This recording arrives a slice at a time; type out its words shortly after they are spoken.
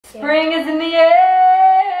Spring is in the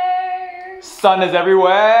air. Sun is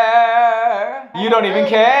everywhere. You don't even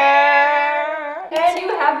care. And you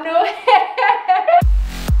have no hair.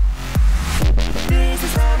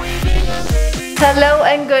 Hello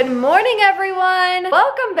and good morning, everyone.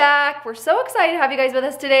 Welcome back. We're so excited to have you guys with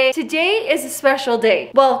us today. Today is a special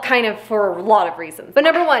day. Well, kind of for a lot of reasons. But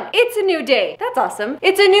number one, it's a new day. That's awesome.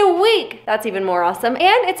 It's a new week. That's even more awesome.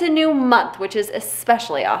 And it's a new month, which is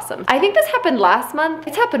especially awesome. I think this happened last month.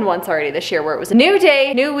 It's happened once already this year where it was a new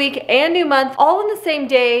day, new week, and new month, all in the same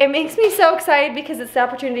day. It makes me so excited because it's the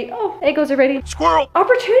opportunity. Oh, egos are ready. Squirrel.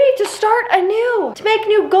 Opportunity to start anew, to make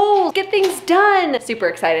new goals, get things done. Super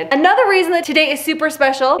excited. Another reason that today is super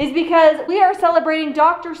special is because we are celebrating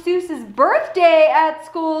Dr. Seuss's birthday at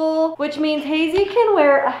school, which means Hazy can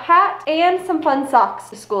wear a hat and some fun socks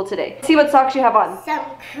to school today. See what socks you have on. Some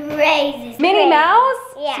crazy. Minnie Mouse?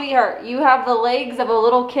 Yeah. Sweetheart, you have the legs of a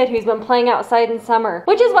little kid who's been playing outside in summer,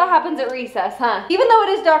 which is what happens at recess, huh? Even though it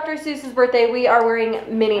is Dr. Seuss's birthday, we are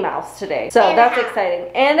wearing Minnie Mouse today. So And that's a hat.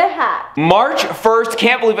 exciting. And a hat. March 1st,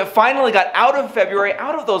 can't believe it, finally got out of February,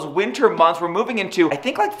 out of those winter months. We're moving into, I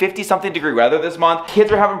think, like 50-something degree weather this month.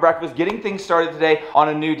 Kids are having breakfast, getting things started today on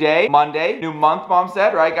a new day, Monday, new month, Mom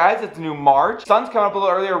said, right guys? It's new March. Sun's coming up a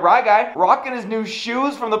little earlier, right guy? Rocking his new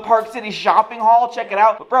shoes from the Park City shopping haul, check it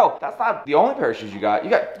out. But bro, that's not the only pair of shoes you got.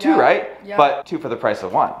 You got two, right? Yeah. But two for the price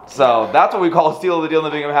of one. So that's what we call a steal of the deal in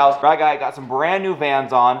the Bingham house. Right guy, got some brand new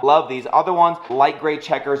Vans on. Love these. Other ones, light gray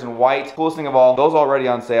checkers and white. Coolest thing of all, those already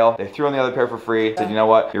on sale. They threw in the other pair for free. Said, you know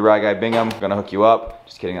what? You're right guy, Bingham, gonna hook you up.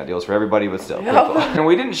 Just kidding, that deal's for everybody, but still. Pretty cool. And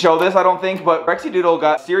we didn't show this, I don't think, but Rexy Doodle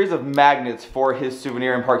got a series of magnets for his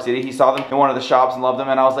souvenir in Park City. He saw them in one of the shops and loved them,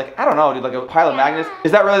 and I was like, I don't know, dude, like a pile of magnets.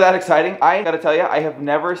 Is that really that exciting? I gotta tell you, I have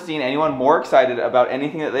never seen anyone more excited about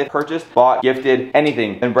anything that they've purchased, bought, gifted,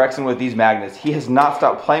 anything than Brexton with these magnets. He has not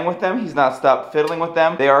stopped playing with them. He's not stopped fiddling with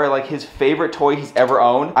them. They are like his favorite toy he's ever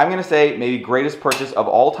owned. I'm gonna say maybe greatest purchase of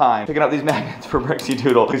all time, picking up these magnets for Rexy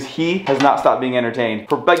Doodle, because he has not stopped being entertained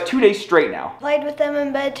for like 2 days straight now. Played with them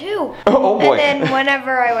in bed too. Oh boy. And then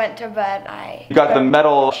whenever I went to bed, You got the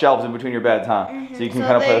metal shelves in between your beds, huh? So you can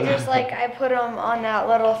kind of play with them. just like, I put them on that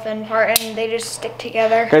little thin part and they just stick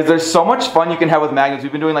together. Guys, there's so much fun you can have with magnets.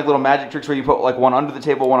 We've been doing like little magic tricks where you put like one under the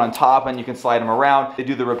table, one on top, and you can slide them around. They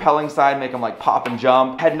do the repelling side, make them like pop and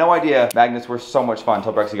jump. Had no idea magnets were so much fun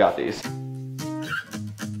until Brexy got these.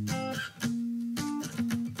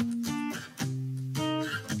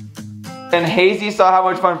 And Hazy saw how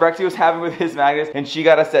much fun Brexy was having with his magnets, and she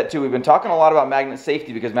got a set too. We've been talking a lot about magnet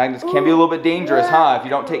safety because magnets can be a little bit dangerous, huh? If you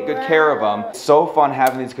don't take good care of them. So fun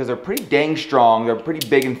having these because they're pretty dang strong. They're pretty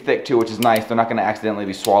big and thick too, which is nice. They're not gonna accidentally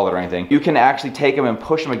be swallowed or anything. You can actually take them and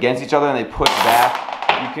push them against each other and they push back.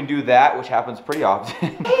 You can do that, which happens pretty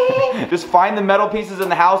often. Just find the metal pieces in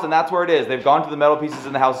the house and that's where it is. They've gone to the metal pieces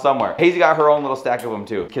in the house somewhere. Hazy got her own little stack of them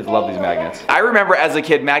too. Kids love these magnets. I remember as a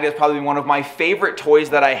kid, magnets probably one of my favorite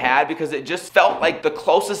toys that I had because it just felt like the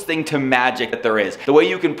closest thing to magic that there is. The way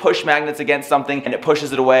you can push magnets against something and it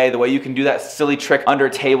pushes it away. The way you can do that silly trick under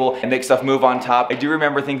a table and make stuff move on top. I do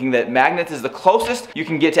remember thinking that magnets is the closest you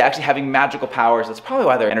can get to actually having magical powers. That's probably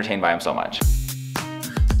why they're entertained by them so much.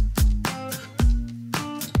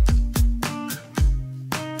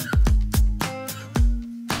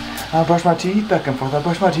 I brush my teeth back and forth, I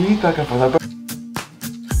brush my teeth back and forth,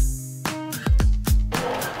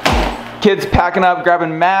 Kids packing up,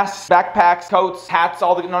 grabbing masks, backpacks, coats, hats,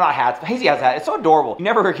 all the, no, not hats, but Hazy has a hat. It's so adorable. You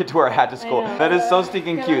never get to wear a hat to school. That is so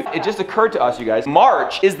stinking cute. It just occurred to us, you guys.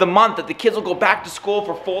 March is the month that the kids will go back to school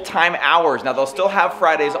for full-time hours. Now, they'll still have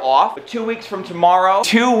Fridays off, but 2 weeks from tomorrow,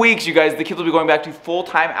 2 weeks, you guys, the kids will be going back to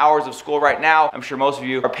full-time hours of school right now. I'm sure most of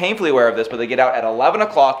you are painfully aware of this, but they get out at 11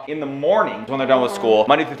 o'clock in the morning when they're done with school,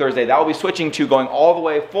 Monday through Thursday. That will be switching to going all the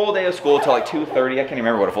way, full day of school till like 2:30. I can't even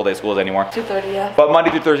remember what a full day of school is anymore. 2:30, yeah. But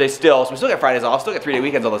Monday through Thursday still. So we still get Fridays off, still get 3-day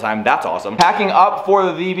weekends all the time. That's awesome. Packing up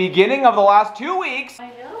for the beginning of the last 2 weeks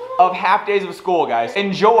of half days of school, guys.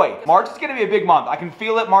 Enjoy. March is gonna be a big month. I can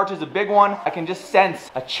feel it. March is a big one. I can just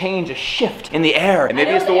sense a change, a shift in the air. And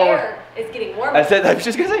maybe it's the warmer air. It's getting warmer. I was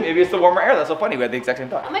just gonna say, maybe it's the warmer air. That's so funny. We had the exact same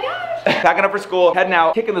thought. Oh my gosh. Packing up for school, heading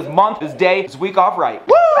out, kicking this month, this day, this week off right.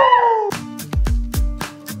 Woo!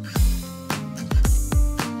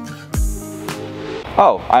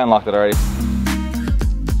 Oh, I unlocked it already.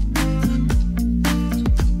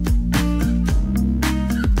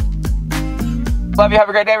 Love you. Have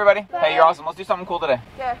a great day, everybody. Bye. Hey, you're awesome. Let's do something cool today.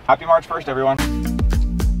 Yeah. Happy March 1st, everyone.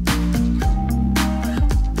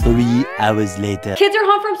 3 hours later. Kids are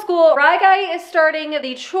home from school. Bry Guy is starting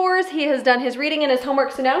the chores. He has done his reading and his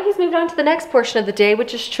homework, so now he's moved on to the next portion of the day,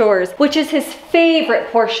 which is chores, which is his favorite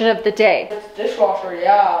portion of the day. It's dishwasher,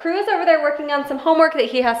 yeah. Crew is over there working on some homework that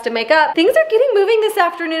he has to make up. Things are getting moving this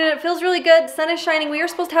afternoon and it feels really good. The sun is shining. We are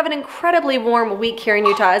supposed to have an incredibly warm week here in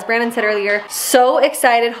Utah, as Brandon said earlier. So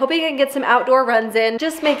excited, hoping I can get some outdoor runs in.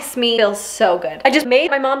 Just makes me feel so good. I just made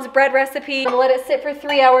my mom's bread recipe. I'm gonna let it sit for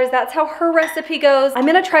 3 hours. That's how her recipe goes. I'm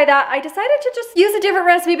gonna try that. I decided to just use a different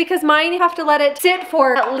recipe because mine you have to let it sit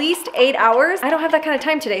for at least 8 hours. I don't have that kind of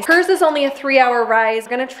time today. Hers is only a 3-hour rise.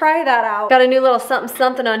 We're gonna try that out. Got a new little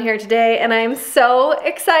something on here today and I'm so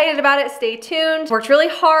excited about it. Stay tuned. Worked really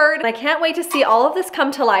hard and I can't wait to see all of this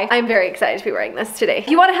come to life. I'm very excited to be wearing this today. If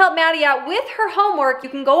you want to help Maddie out with her homework, you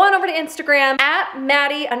can go on over to Instagram at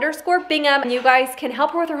Maddie_Bingham and you guys can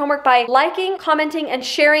help her with her homework by liking, commenting, and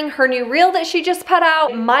sharing her new reel that she just put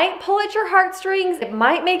out. It might pull at your heartstrings. It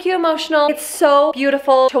might make you emotional. It's so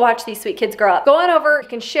beautiful to watch these sweet kids grow up. Go on over, you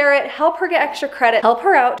can share it, help her get extra credit, help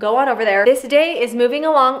her out. Go on over there. This day is moving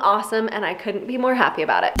along awesome and I couldn't be more happy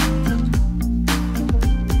about it.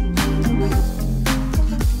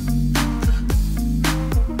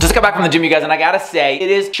 Just got back from the gym, you guys, and I gotta say, it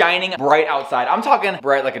is shining bright outside. I'm talking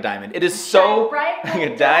bright like a diamond. It is so bright like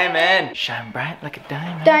a diamond. Shine bright like a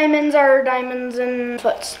diamond. Diamonds are diamonds and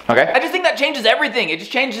foots. Okay. I just think that changes everything. It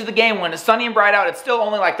just changes the game. When it's sunny and bright out, it's still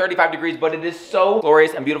only like 35 degrees, but it is so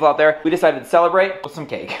glorious and beautiful out there. We decided to celebrate with some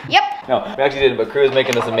cake. Yep. No, we actually didn't, but Crew is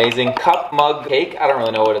making this amazing cup mug cake. I don't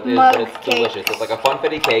really know what it is, Mug but it's cake. delicious. It's like a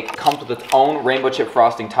funfetti cake. It comes with its own rainbow chip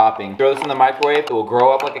frosting topping. Throw this in the microwave, it will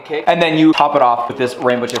grow up like a cake. And then you top it off with this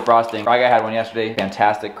rainbow chip frosting. Fry Guy had one yesterday,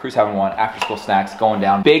 fantastic. Crew's having one. After school snacks going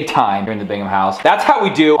down big time here in the Bingham house. That's how we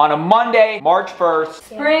do on a Monday, March 1st.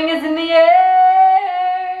 Spring is in the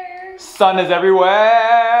air. Sun is everywhere.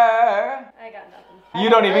 I got nothing. You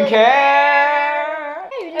don't even care.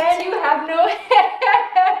 And you have no hair.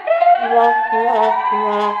 That was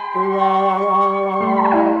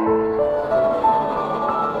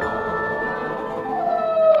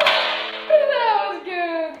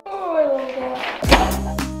good. Oh, I love that.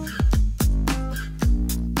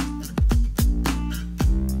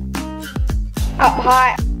 Up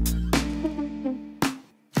high.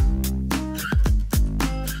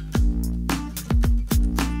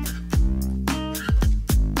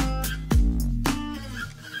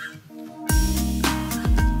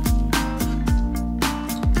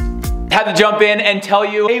 Had to jump in and tell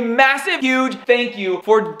you a massive, huge thank you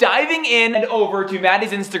for diving in and over to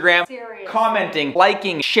Maddie's Instagram, Serious. commenting,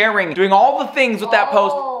 liking, sharing, doing all the things with that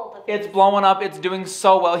post. All the things. It's blowing up. It's doing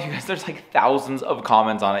so well. You guys, there's like thousands of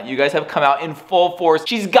comments on it. You guys have come out in full force.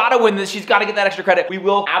 She's got to win this. She's got to get that extra credit. We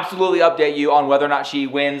will absolutely update you on whether or not she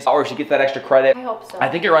wins or she gets that extra credit. I hope so. I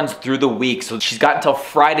think it runs through the week, so she's got until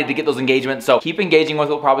Friday to get those engagements. So keep engaging with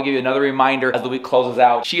it. We'll probably give you another reminder as the week closes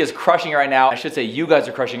out. She is crushing it right now. I should say you guys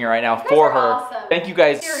are crushing it right now for are her. awesome. Thank you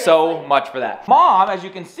guys so much for that. Mom, as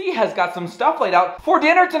you can see, has got some stuff laid out for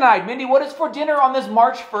dinner tonight. Mindy, what is for dinner on this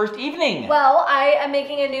March 1st evening? Well, I am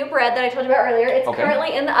making a new bread that I told you about earlier. It's Okay.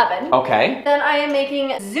 currently in the oven. Okay. Then I am making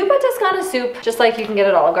zuppa Toscana soup, just like you can get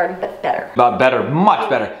at Olive Garden, but better. Better, much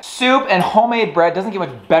better. Soup and homemade bread doesn't get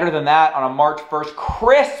much better than that on a March 1st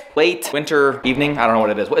crisp late winter evening. I don't know what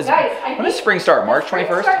it is. What is Guys, when does spring start? March Spring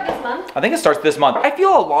 21st? Start this month. I think it starts this month. I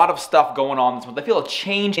feel a lot of stuff going on this month. I feel a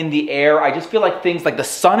change in the air. I just feel like things like the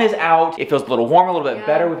sun is out. It feels a little warmer, a little bit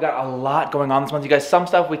better. We've got a lot going on this month, you guys. Some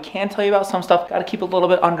stuff we can tell you about, some stuff got to keep a little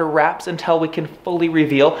bit under wraps until we can fully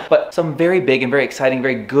reveal. But some very big and very exciting,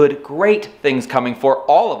 very good, great things coming for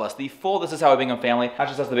all of us. The full This Is How a Bingham family, not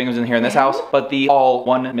just us, the Binghams in here in this house, but the all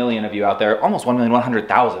 1 million of you out there, almost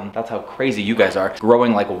 1,100,000. That's how crazy you guys are,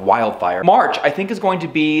 growing like wildfire. March, I think, is going to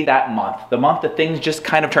be that month. The month that things just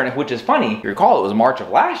kind of turn, which is funny. You recall it was March of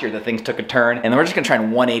last year that things took a turn, and then we're just gonna try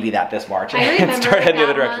and 180 that this March I and remember start heading the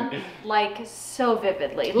other that direction. month, like so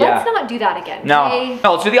vividly. Yeah. Let's not do that again. No, Okay?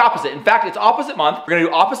 no, let's do the opposite. In fact, it's opposite month. We're gonna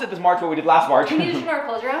do opposite this March what we did last March. Can you turn our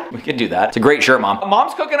clothes around? We could do that. It's a great shirt, Mom.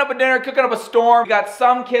 Mom's cooking up a dinner, cooking up a storm. We got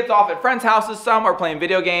some kids off at friends' houses, some are playing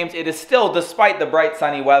video games. It is still, despite the bright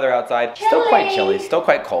sunny weather outside, still quite chilly, still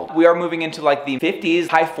quite cold. We are moving into like the 50s,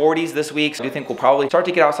 high 40s this week, so I do think we'll probably start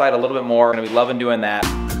to get outside a little bit more. We're gonna be loving doing that.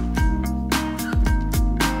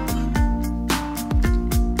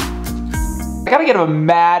 I gotta give a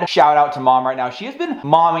mad shout out to Mom right now. She has been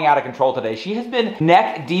momming out of control today. She has been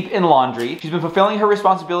neck deep in laundry. She's been fulfilling her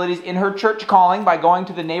responsibilities in her church calling by going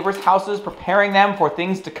to the neighbors' houses, preparing them for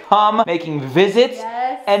things to come, making visits.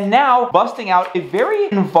 Yes. And now busting out a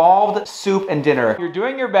very involved soup and dinner. You're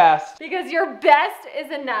doing your best. Because your best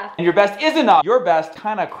is enough. And your best is enough. Your best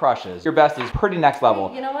kind of crushes. Your best is pretty next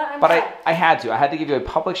level. You know what? But I had to give you a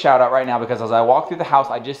public shout out right now because as I walk through the house,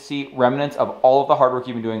 I just see remnants of all of the hard work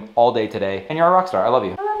you've been doing all day today. And you're a rock star. I love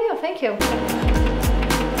you. I love you. Thank you.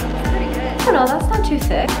 Pretty good. I don't know. That's not too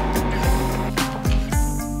thick.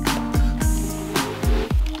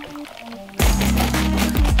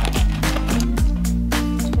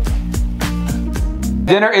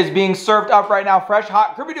 Dinner is being served up right now, fresh,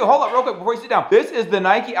 hot. Kirby, hold up real quick before you sit down. This is the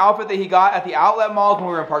Nike outfit that he got at the outlet mall when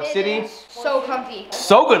we were in Park City. So comfy.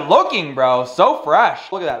 So good looking, bro. So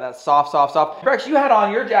fresh. Look at that. That's soft, soft, soft. Brex, you had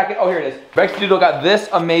on your jacket. Oh, here it is. Brex Doodle got this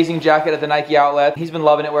amazing jacket at the Nike outlet. He's been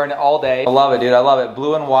loving it, wearing it all day. I love it, dude. I love it.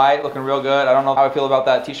 Blue and white, looking real good. I don't know how I feel about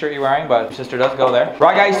that t-shirt you're wearing, but your sister does go there.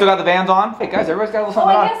 Right, guys, you still got the Vans on? Hey, guys, everybody's got a little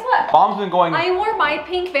something on. Guess what? Mom's been going... I wore my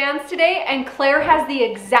pink Vans today, and Claire has the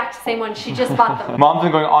exact same one. She just bought them. Mom's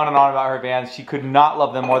been going on and on about her Vans. She could not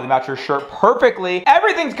love them more. They match her shirt perfectly.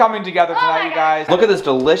 Everything's coming together tonight, you guys. Look at this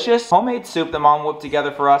delicious homemade soup that Mom whipped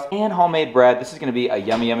together for us and homemade bread. This is gonna be a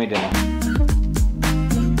yummy, yummy dinner.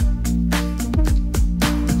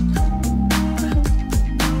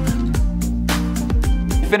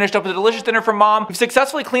 Finished up with a delicious dinner from Mom. We've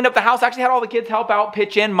successfully cleaned up the house. Actually had all the kids help out,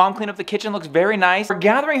 pitch in. Mom cleaned up the kitchen, looks very nice. We're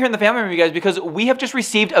gathering here in the family room, you guys, because we have just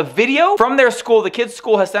received a video from their school. The kids'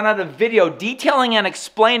 school has sent out a video detailing and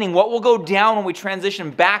explaining what will go down when we transition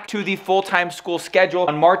back to the full-time school schedule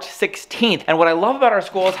on March 16th. And what I love about our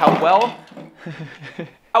school is how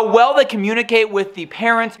well they communicate with the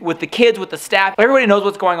parents, with the kids, with the staff. Everybody knows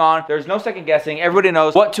what's going on. There's no second guessing. Everybody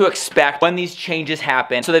knows what to expect when these changes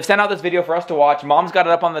happen. So they've sent out this video for us to watch. Mom's got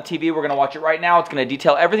it up on the TV. We're gonna watch it right now. It's gonna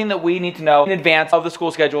detail everything that we need to know in advance of the school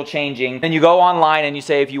schedule changing. Then you go online and you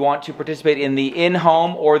say if you want to participate in the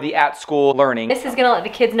in-home or the at-school learning. This is gonna let the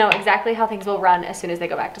kids know exactly how things will run as soon as they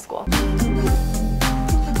go back to school.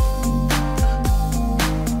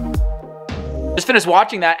 Just finished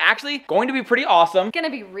watching that. Actually, going to be pretty awesome. It's gonna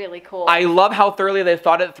be really cool. I love how thoroughly they've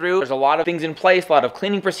thought it through. There's a lot of things in place, a lot of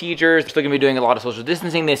cleaning procedures. They're still gonna be doing a lot of social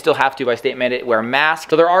distancing. They still have to, by state mandate, wear masks.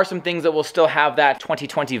 So there are some things that will still have that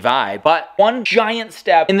 2020 vibe, but one giant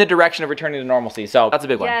step in the direction of returning to normalcy. So that's a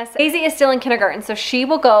big one. Yes, Daisy is still in kindergarten, so she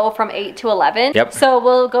will go from 8 to 11. Yep. So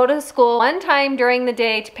we'll go to school one time during the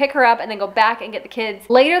day to pick her up and then go back and get the kids.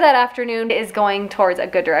 Later that afternoon is going towards a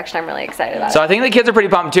good direction. I'm really excited about it. So I think the kids are pretty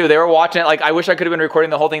pumped too. They were watching it. Like, I wish I could have been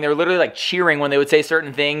recording the whole thing. They were literally like cheering when they would say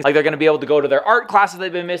certain things. Like they're gonna be able to go to their art classes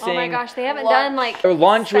they've been missing. Oh my gosh, they haven't done like their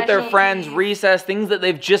lunch with their friends, recess, things that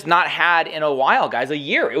they've just not had in a while, guys. A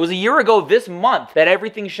year. It was a year ago this month that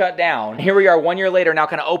everything shut down. Here we are 1 year later now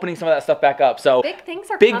kind of opening some of that stuff back up. So big things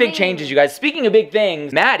are big, coming. big changes, you guys. Speaking of big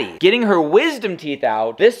things, Maddie getting her wisdom teeth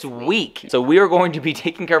out this week. So we are going to be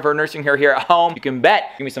taking care of her, nursing her here at home. You can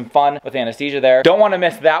bet give me some fun with anesthesia there. Don't want to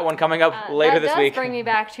miss that one coming up later this week. That does bring me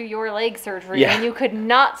back to your leg surgery, Yeah. and you could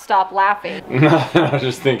not stop laughing. I was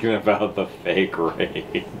just thinking about the fake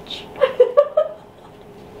rage.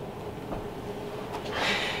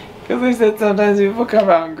 Because they said sometimes people come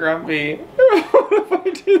out grumpy. What if I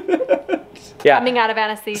do that? Yeah. Coming out of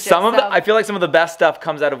anesthesia. I feel like some of the best stuff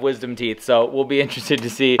comes out of wisdom teeth. So we'll be interested to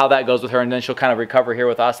see how that goes with her, and then she'll kind of recover here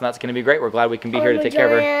with us, and that's going to be great. We're glad we can be here to take care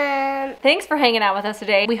of her. Thanks for hanging out with us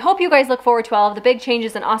today. We hope you guys look forward to all of the big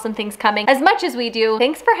changes and awesome things coming as much as we do.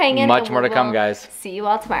 Thanks for hanging. Much more to come, guys. See you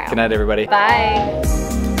all tomorrow. Good night, everybody. Bye.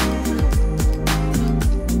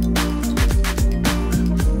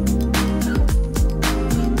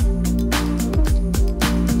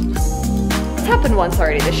 It's happened once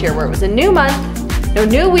already this year where it was a new month, no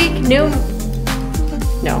new week,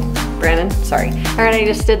 Brandon, sorry. All right, I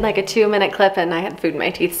just did like a 2-minute clip and I had food in my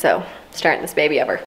teeth, so starting this baby over.